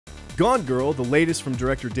Gone Girl, the latest from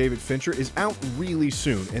director David Fincher, is out really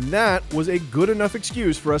soon, and that was a good enough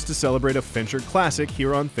excuse for us to celebrate a Fincher classic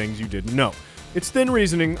here on Things You Didn't Know. It's thin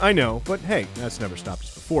reasoning, I know, but hey, that's never stopped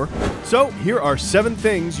us before. So, here are 7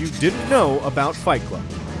 things you didn't know about Fight Club.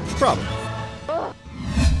 Probably.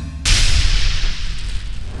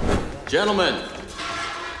 Gentlemen,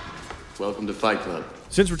 welcome to Fight Club.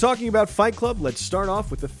 Since we're talking about Fight Club, let's start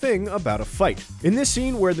off with a thing about a fight. In this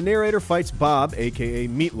scene where the narrator fights Bob, aka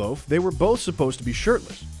Meatloaf, they were both supposed to be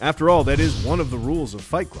shirtless. After all, that is one of the rules of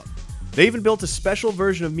Fight Club. They even built a special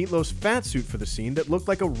version of Meatloaf's fat suit for the scene that looked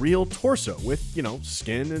like a real torso with,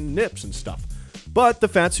 skin and nips and stuff. But the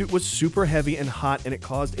fat suit was super heavy and hot, and it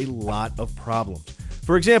caused a lot of problems.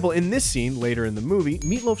 For example, in this scene, later in the movie,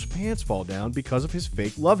 Meatloaf's pants fall down because of his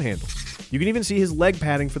fake love handles. You can even see his leg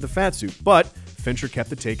padding for the fat suit, but Fincher kept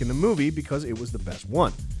the take in the movie because it was the best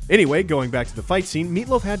one. Anyway, going back to the fight scene,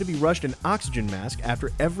 Meatloaf had to be rushed an oxygen mask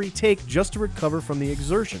after every take just to recover from the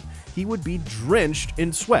exertion. He would be drenched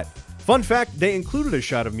in sweat. Fun fact, they included a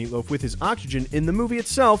shot of Meatloaf with his oxygen in the movie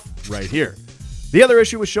itself, right here. The other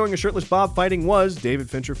issue with showing a shirtless Bob fighting was David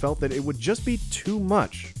Fincher felt that it would just be too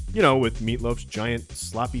much. With Meatloaf's giant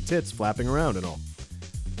sloppy tits flapping around and all.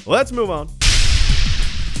 Let's move on.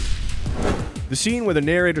 The scene where the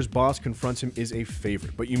narrator's boss confronts him is a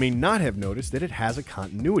favorite, but you may not have noticed that it has a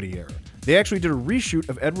continuity error. They actually did a reshoot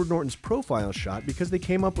of Edward Norton's profile shot because they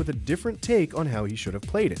came up with a different take on how he should have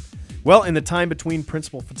played it. Well, in the time between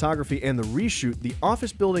principal photography and the reshoot, the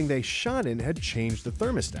office building they shot in had changed the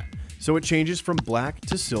thermostat, so it changes from black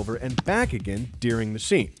to silver and back again during the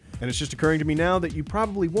scene. And it's just occurring to me now that you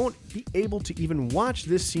probably won't be able to even watch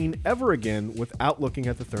this scene ever again without looking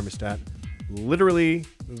at the thermostat literally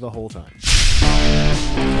the whole time.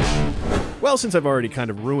 Well, since I've already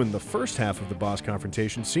kind of ruined the first half of the boss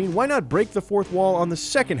confrontation scene, why not break the fourth wall on the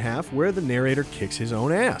second half where the narrator kicks his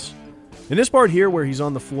own ass? In this part here where he's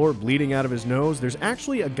on the floor bleeding out of his nose, there's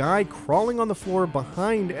actually a guy crawling on the floor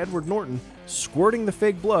behind Edward Norton, squirting the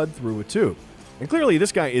fake blood through a tube. And clearly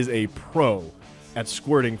this guy is a pro at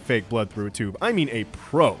squirting fake blood through a tube. I mean a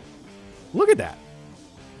pro. Look at that.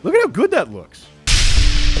 Look at how good that looks.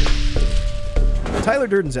 Tyler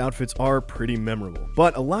Durden's outfits are pretty memorable,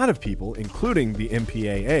 but a lot of people, including the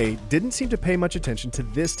MPAA, didn't seem to pay much attention to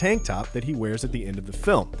this tank top that he wears at the end of the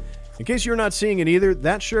film. In case you're not seeing it either,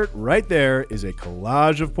 that shirt right there is a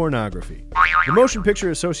collage of pornography. The Motion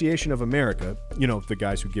Picture Association of America, the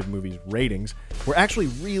guys who give movies ratings, were actually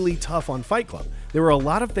really tough on Fight Club. There were a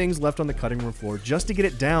lot of things left on the cutting room floor just to get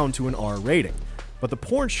it down to an R rating, but the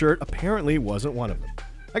porn shirt apparently wasn't one of them.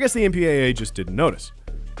 I guess the MPAA just didn't notice,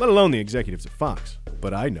 let alone the executives at Fox.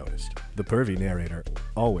 But I noticed. The pervy narrator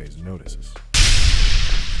always notices.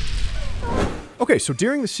 Okay, so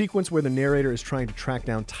during the sequence where the narrator is trying to track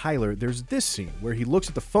down Tyler, there's this scene where he looks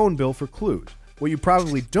at the phone bill for clues. What you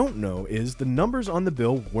probably don't know is the numbers on the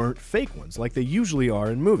bill weren't fake ones, like they usually are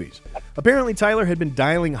in movies. Apparently, Tyler had been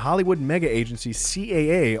dialing Hollywood mega agency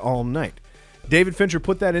CAA all night. David Fincher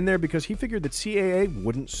put that in there because he figured that CAA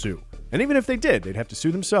wouldn't sue. And even if they did, they'd have to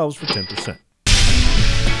sue themselves for 10%.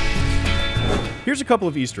 Here's a couple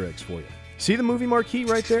of Easter eggs for you. See the movie marquee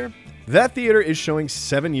right there? That theater is showing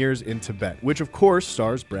 7 Years in Tibet, which of course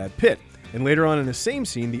stars Brad Pitt. And later on in the same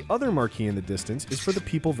scene, the other marquee in the distance is for The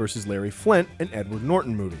People vs. Larry Flint, an Edward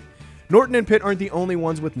Norton movie. Norton and Pitt aren't the only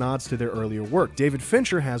ones with nods to their earlier work. David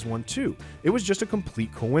Fincher has one too. It was just a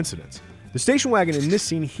complete coincidence. The station wagon in this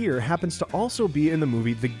scene here happens to also be in the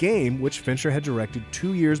movie The Game, which Fincher had directed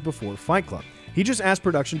 2 years before Fight Club. He just asked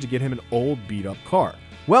production to get him an old beat-up car.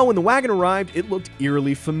 Well, when the wagon arrived, it looked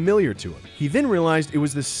eerily familiar to him. He then realized it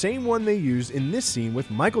was the same one they used in this scene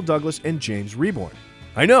with Michael Douglas and James Reborn.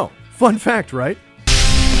 I know, fun fact, right?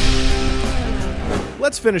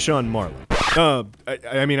 Let's finish on Marla.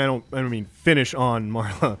 I don't mean finish on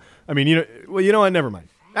Marla. I mean, what, never mind.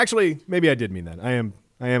 Actually, maybe I did mean that. I am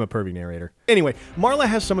a pervy narrator. Anyway, Marla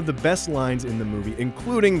has some of the best lines in the movie,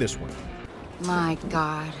 including this one. My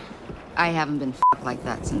God. I haven't been f***ed like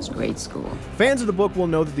that since grade school. Fans of the book will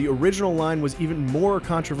know that the original line was even more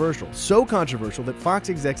controversial. So controversial that Fox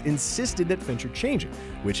execs insisted that Fincher change it,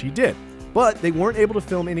 which he did. But they weren't able to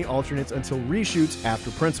film any alternates until reshoots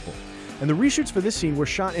after Principal. And the reshoots for this scene were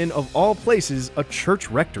shot in, of all places, a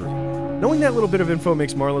church rectory. Knowing that little bit of info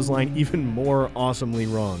makes Marla's line even more awesomely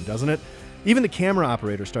wrong, doesn't it? Even the camera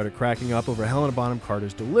operator started cracking up over Helena Bonham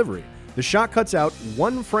Carter's delivery. The shot cuts out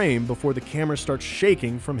 1 frame before the camera starts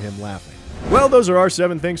shaking from him laughing. Well, those are our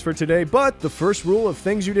 7 things for today, but the first rule of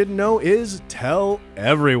Things You Didn't Know is tell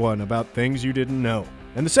everyone about things you didn't know.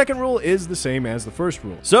 And the second rule is the same as the first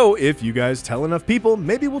rule. So if you guys tell enough people,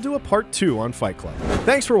 maybe we'll do a part 2 on Fight Club.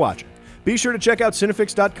 Thanks for watching. Be sure to check out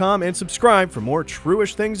Cinefix.com and subscribe for more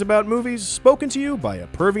true-ish things about movies spoken to you by a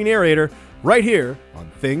pervy narrator right here on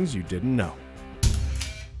Things You Didn't Know.